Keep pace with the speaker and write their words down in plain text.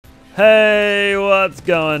Hey, what's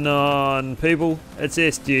going on, people? It's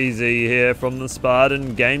SGZ here from the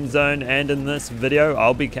SpartanGameZone, and in this video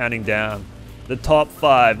I'll be counting down the top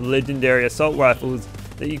 5 legendary assault rifles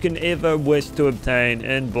that you can ever wish to obtain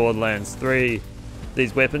in Borderlands 3.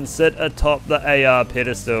 These weapons sit atop the AR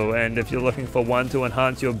pedestal, and if you're looking for one to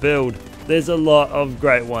enhance your build, there's a lot of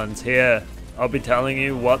great ones here. I'll be telling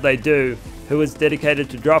you what they do, who is dedicated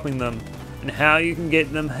to dropping them, and how you can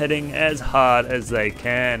get them hitting as hard as they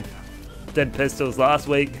can. Did pistols last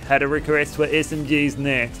week, had a request for SMGs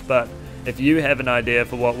next, but if you have an idea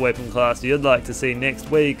for what weapon class you'd like to see next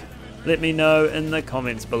week, let me know in the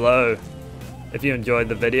comments below. If you enjoyed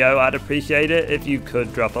the video, I'd appreciate it if you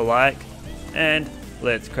could drop a like, and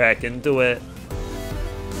let's crack into it.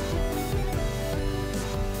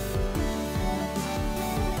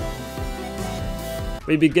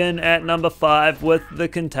 We begin at number 5 with the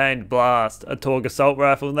Contained Blast, a Torgue assault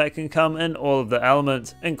rifle that can come in all of the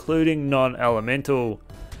elements, including non-elemental.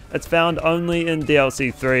 It's found only in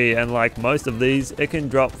DLC 3, and like most of these, it can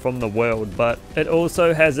drop from the world, but it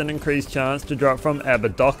also has an increased chance to drop from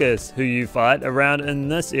Abadocus, who you fight around in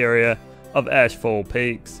this area of Ashfall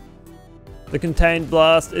Peaks. The Contained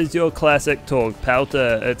Blast is your classic Torgue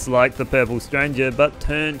pelter. It's like the Purple Stranger but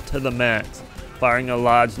turned to the max, firing a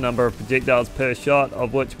large number of projectiles per shot,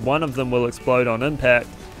 of which one of them will explode on impact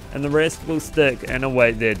and the rest will stick and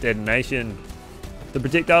await their detonation. The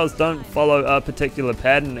projectiles don't follow a particular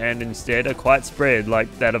pattern and instead are quite spread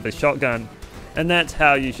like that of a shotgun, and that's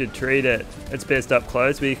how you should treat it. It's best up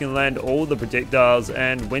close where you can land all the projectiles,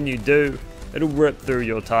 and when you do, it'll rip through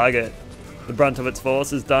your target. The brunt of its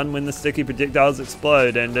force is done when the sticky projectiles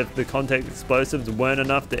explode, and if the contact explosives weren't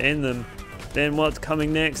enough to end them, then what's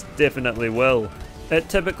coming next definitely will. It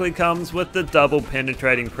typically comes with the double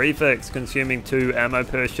penetrating prefix, consuming 2 ammo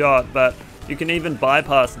per shot, but you can even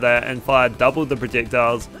bypass that and fire double the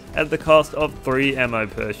projectiles at the cost of 3 ammo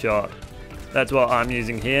per shot. That's what I'm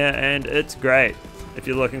using here, and it's great. If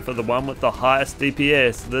you're looking for the one with the highest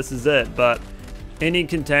DPS, this is it, but any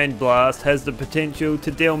Contained Blast has the potential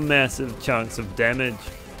to deal massive chunks of damage.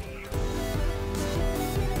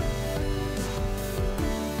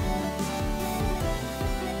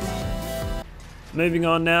 Moving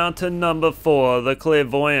on now to number 4, the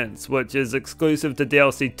Clairvoyance, which is exclusive to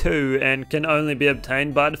DLC 2 and can only be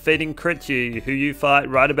obtained by defeating Critchy, who you fight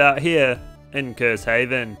right about here in Curse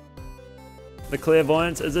Haven. The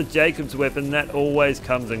Clairvoyance is a Jacob's weapon that always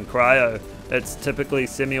comes in cryo. It's typically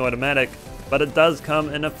semi-automatic, but it does come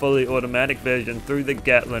in a fully automatic version through the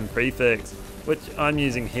Gatlin prefix, which I'm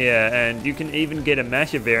using here, and you can even get a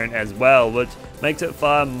masher variant as well, which makes it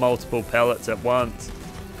fire multiple pellets at once.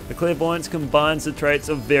 The Clairvoyance combines the traits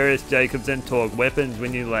of various Jacobs and Torgue weapons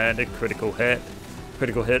when you land a critical hit.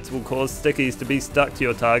 Critical hits will cause stickies to be stuck to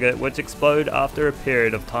your target, which explode after a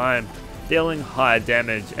period of time, dealing high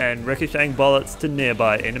damage and ricocheting bullets to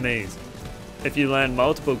nearby enemies. If you land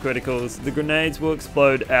multiple criticals, the grenades will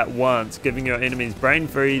explode at once, giving your enemies brain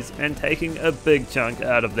freeze and taking a big chunk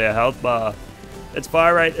out of their health bar. Its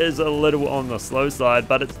fire rate is a little on the slow side,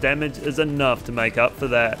 but its damage is enough to make up for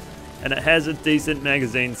that, and it has a decent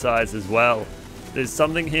magazine size as well. There's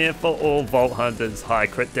something here for all Vault Hunters: high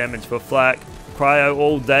crit damage for Flak, cryo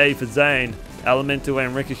all day for Zane, elemental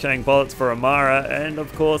and ricocheting bullets for Amara, and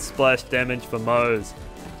of course splash damage for Moze.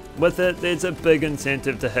 With it, there's a big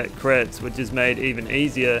incentive to hit crits, which is made even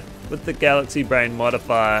easier with the Galaxy Brain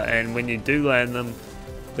modifier, and when you do land them,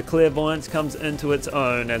 the Clairvoyance comes into its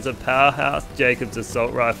own as a powerhouse Jacobs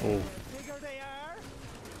assault rifle.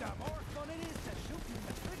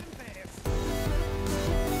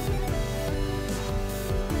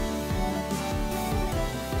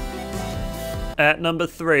 At number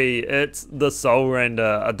 3, it's the Soul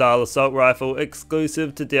Render, a Dahl assault rifle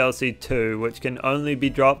exclusive to DLC 2, which can only be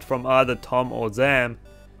dropped from either Tom or Zam.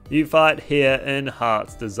 You fight here in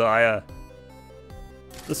Heart's Desire.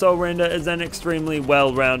 The Soul Render is an extremely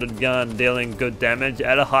well-rounded gun, dealing good damage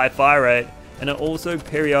at a high fire rate, and it also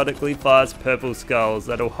periodically fires purple skulls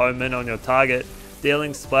that'll home in on your target,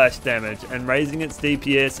 dealing splash damage and raising its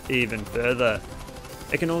DPS even further.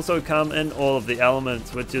 It can also come in all of the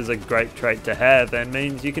elements, which is a great trait to have and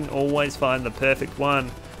means you can always find the perfect one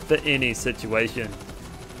for any situation.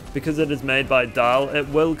 Because it is made by Dahl, it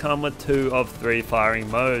will come with 2 of 3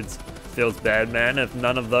 firing modes. Feels bad, man, if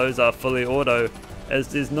none of those are fully auto, as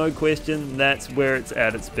there's no question that's where it's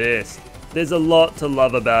at its best. There's a lot to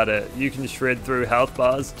love about it. You can shred through health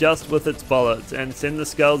bars just with its bullets and send the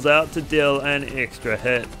skulls out to deal an extra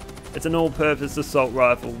hit. It's an all-purpose assault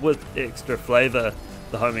rifle with extra flavour.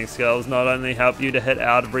 The homing skulls not only help you to hit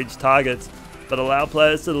out of reach targets, but allow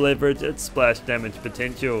players to leverage its splash damage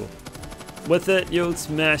potential. With it, you'll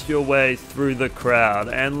smash your way through the crowd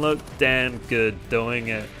and look damn good doing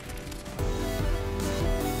it.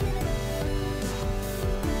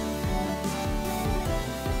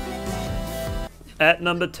 At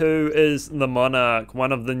number 2 is the Monarch,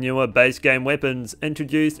 one of the newer base game weapons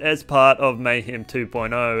introduced as part of Mayhem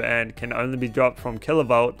 2.0 and can only be dropped from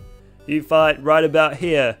Kilovolt. You fight right about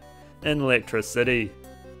here in Electra City.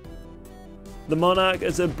 The Monarch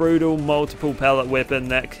is a brutal multiple pellet weapon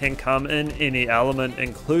that can come in any element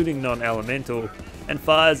including non-elemental and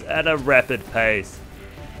fires at a rapid pace.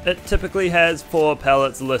 It typically has 4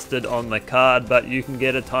 pellets listed on the card, but you can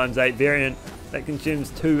get a ×8 variant that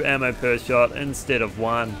consumes 2 ammo per shot instead of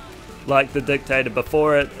 1. Like the Dictator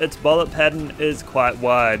before it, its bullet pattern is quite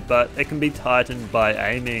wide, but it can be tightened by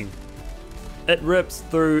aiming. It rips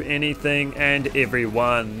through anything and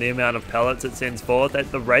everyone. The amount of pellets it sends forth at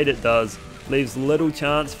the rate it does leaves little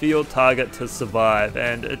chance for your target to survive,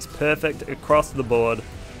 and it's perfect across the board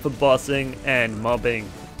for bossing and mobbing.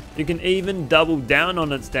 You can even double down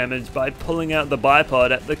on its damage by pulling out the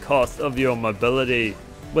bipod at the cost of your mobility.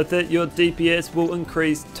 With it, your DPS will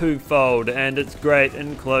increase 2-fold, and it's great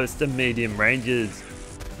in close to medium ranges.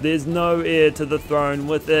 There's no heir to the throne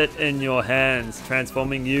with it in your hands,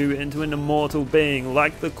 transforming you into an immortal being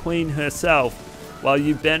like the Queen herself, while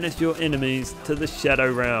you banish your enemies to the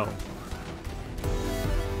Shadow Realm.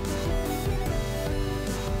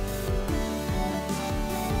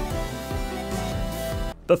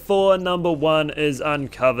 Before number 1 is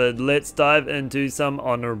uncovered, let's dive into some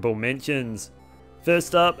honourable mentions.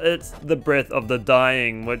 First up, it's the Breath of the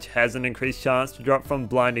Dying, which has an increased chance to drop from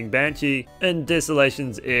Blinding Banshee in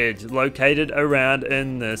Desolation's Edge, located around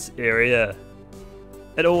in this area.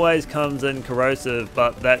 It always comes in Corrosive,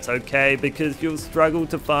 but that's okay because you'll struggle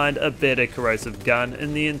to find a better Corrosive gun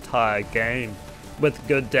in the entire game. With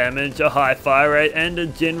good damage, a high fire rate, and a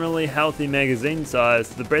generally healthy magazine size,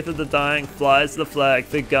 the Breath of the Dying flies the flag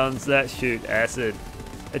for guns that shoot acid.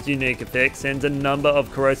 Its unique effect sends a number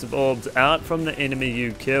of corrosive orbs out from the enemy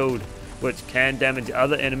you killed, which can damage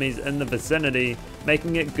other enemies in the vicinity,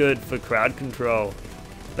 making it good for crowd control.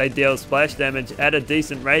 They deal splash damage at a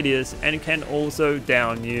decent radius and can also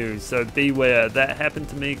down you, so beware, that happened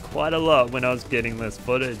to me quite a lot when I was getting this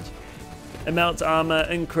footage. It melts armor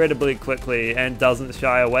incredibly quickly and doesn't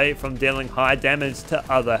shy away from dealing high damage to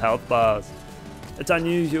other health bars. It's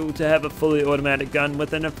unusual to have a fully automatic gun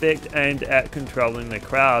with an effect aimed at controlling the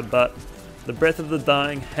crowd, but the Breath of the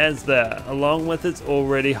Dying has that, along with its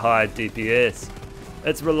already high DPS.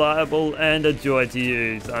 It's reliable and a joy to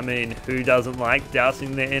use. I mean, who doesn't like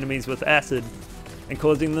dousing their enemies with acid and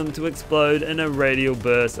causing them to explode in a radial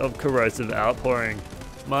burst of corrosive outpouring?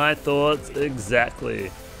 My thoughts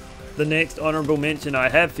exactly. The next honourable mention I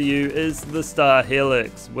have for you is the Star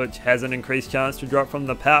Helix, which has an increased chance to drop from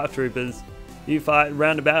the Power Troopers you fight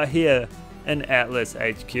round about here in Atlas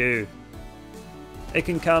HQ. It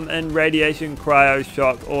can come in Radiation, Cryo,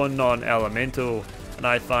 Shock or non-elemental, and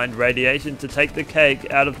I find Radiation to take the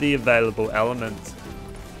cake out of the available elements.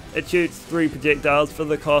 It shoots 3 projectiles for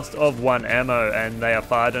the cost of 1 ammo, and they are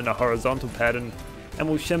fired in a horizontal pattern and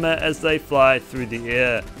will shimmer as they fly through the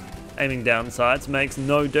air. Aiming down sights makes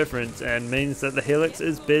no difference and means that the Helix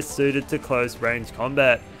is best suited to close range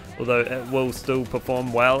combat, although it will still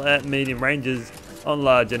perform well at medium ranges on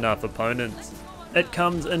large enough opponents. It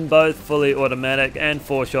comes in both fully automatic and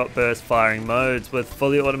 4-shot burst firing modes, with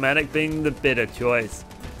fully automatic being the better choice.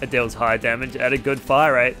 It deals high damage at a good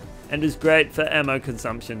fire rate and is great for ammo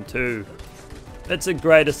consumption too. It's a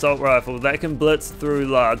great assault rifle that can blitz through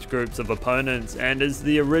large groups of opponents and is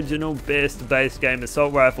the original best base game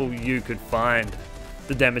assault rifle you could find.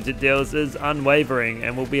 The damage it deals is unwavering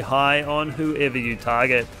and will be high on whoever you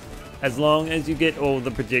target, as long as you get all the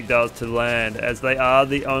projectiles to land, as they are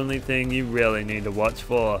the only thing you really need to watch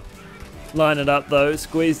for. Line it up though,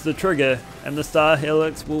 squeeze the trigger, and the Star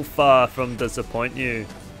Helix will far from disappoint you.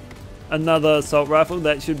 Another assault rifle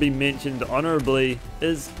that should be mentioned honourably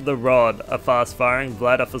is the Rod, a fast-firing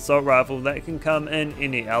Vladoff assault rifle that can come in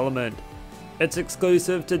any element. It's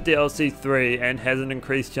exclusive to DLC 3 and has an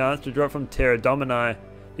increased chance to drop from Terra Domini.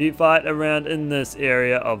 You fight around in this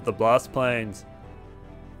area of the blast plains.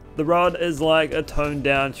 The Rod is like a toned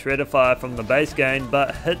down Shredder Fire from the base game,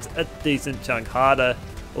 but hits a decent chunk harder,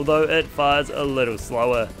 although it fires a little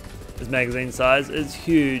slower. Its magazine size is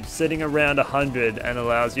huge, sitting around 100, and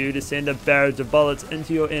allows you to send a barrage of bullets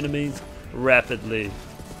into your enemies rapidly.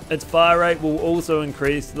 Its fire rate will also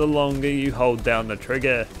increase the longer you hold down the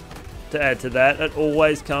trigger. To add to that, it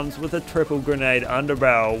always comes with a triple grenade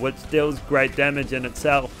underbarrel, which deals great damage in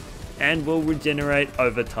itself and will regenerate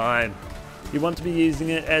over time. You want to be using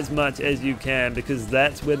it as much as you can because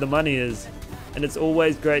that's where the money is and it's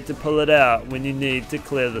always great to pull it out when you need to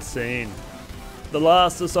clear the scene. The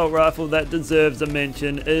last assault rifle that deserves a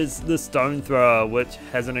mention is the Stone Thrower, which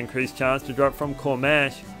has an increased chance to drop from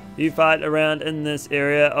Cormash. You fight around in this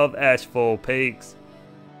area of Ashfall Peaks.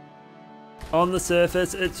 On the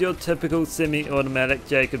surface, it's your typical semi-automatic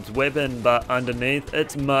Jacob's weapon, but underneath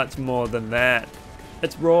it's much more than that.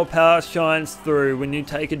 Its raw power shines through when you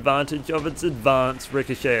take advantage of its advanced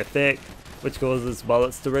ricochet effect, which causes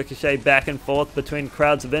bullets to ricochet back and forth between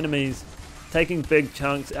crowds of enemies, taking big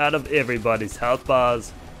chunks out of everybody's health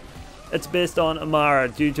bars. It's best on Amara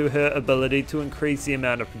due to her ability to increase the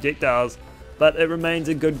amount of projectiles, but it remains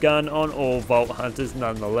a good gun on all Vault Hunters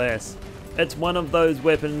nonetheless. It's one of those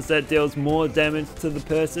weapons that deals more damage to the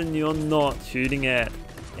person you're not shooting at.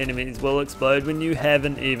 Enemies will explode when you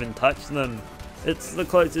haven't even touched them. It's the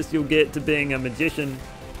closest you'll get to being a magician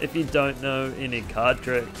if you don't know any card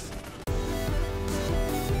tricks.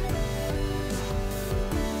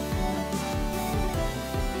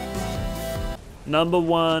 Number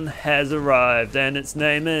 1 has arrived, and its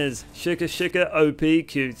name is Shika Shika OP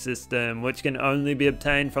Q System, which can only be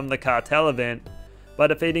obtained from the Cartel event by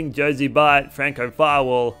defeating Josie Bite, Franco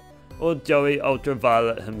Firewall, or Joey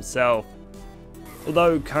Ultraviolet himself.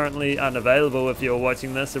 Although currently unavailable if you're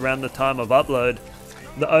watching this around the time of upload,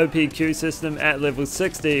 the OPQ system at level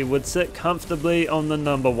 60 would sit comfortably on the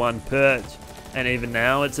number 1 perch, and even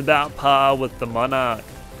now it's about par with the Monarch.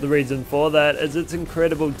 The reason for that is its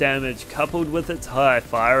incredible damage coupled with its high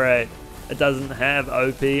fire rate. It doesn't have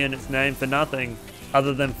OP in its name for nothing.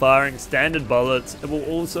 Other than firing standard bullets, it will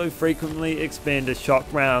also frequently expend a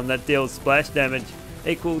shock round that deals splash damage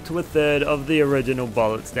equal to a third of the original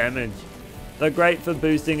bullet's damage. They're great for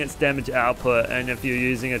boosting its damage output, and if you're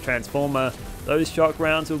using a transformer, those shock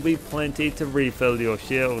rounds will be plenty to refill your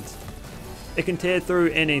shields. It can tear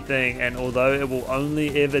through anything, and although it will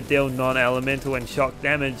only ever deal non-elemental and shock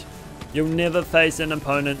damage, you'll never face an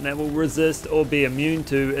opponent that will resist or be immune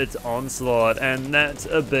to its onslaught, and that's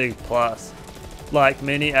a big plus. Like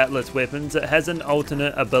many Atlas weapons, it has an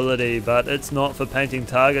alternate ability, but it's not for painting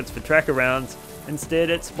targets for tracker rounds. Instead,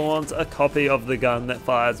 it spawns a copy of the gun that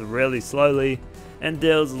fires really slowly and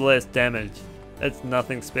deals less damage. It's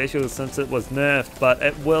nothing special since it was nerfed, but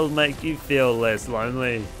it will make you feel less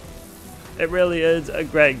lonely. It really is a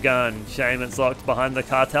great gun, shame it's locked behind the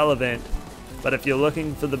Cartel event, but if you're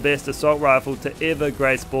looking for the best assault rifle to ever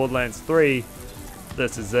grace Borderlands 3,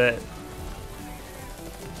 this is it.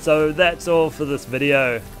 So that's all for this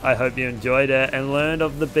video. I hope you enjoyed it and learned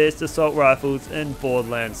of the best assault rifles in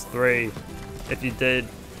Borderlands 3. If you did,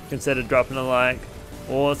 consider dropping a like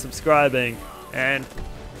or subscribing, and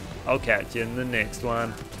I'll catch you in the next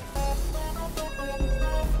one.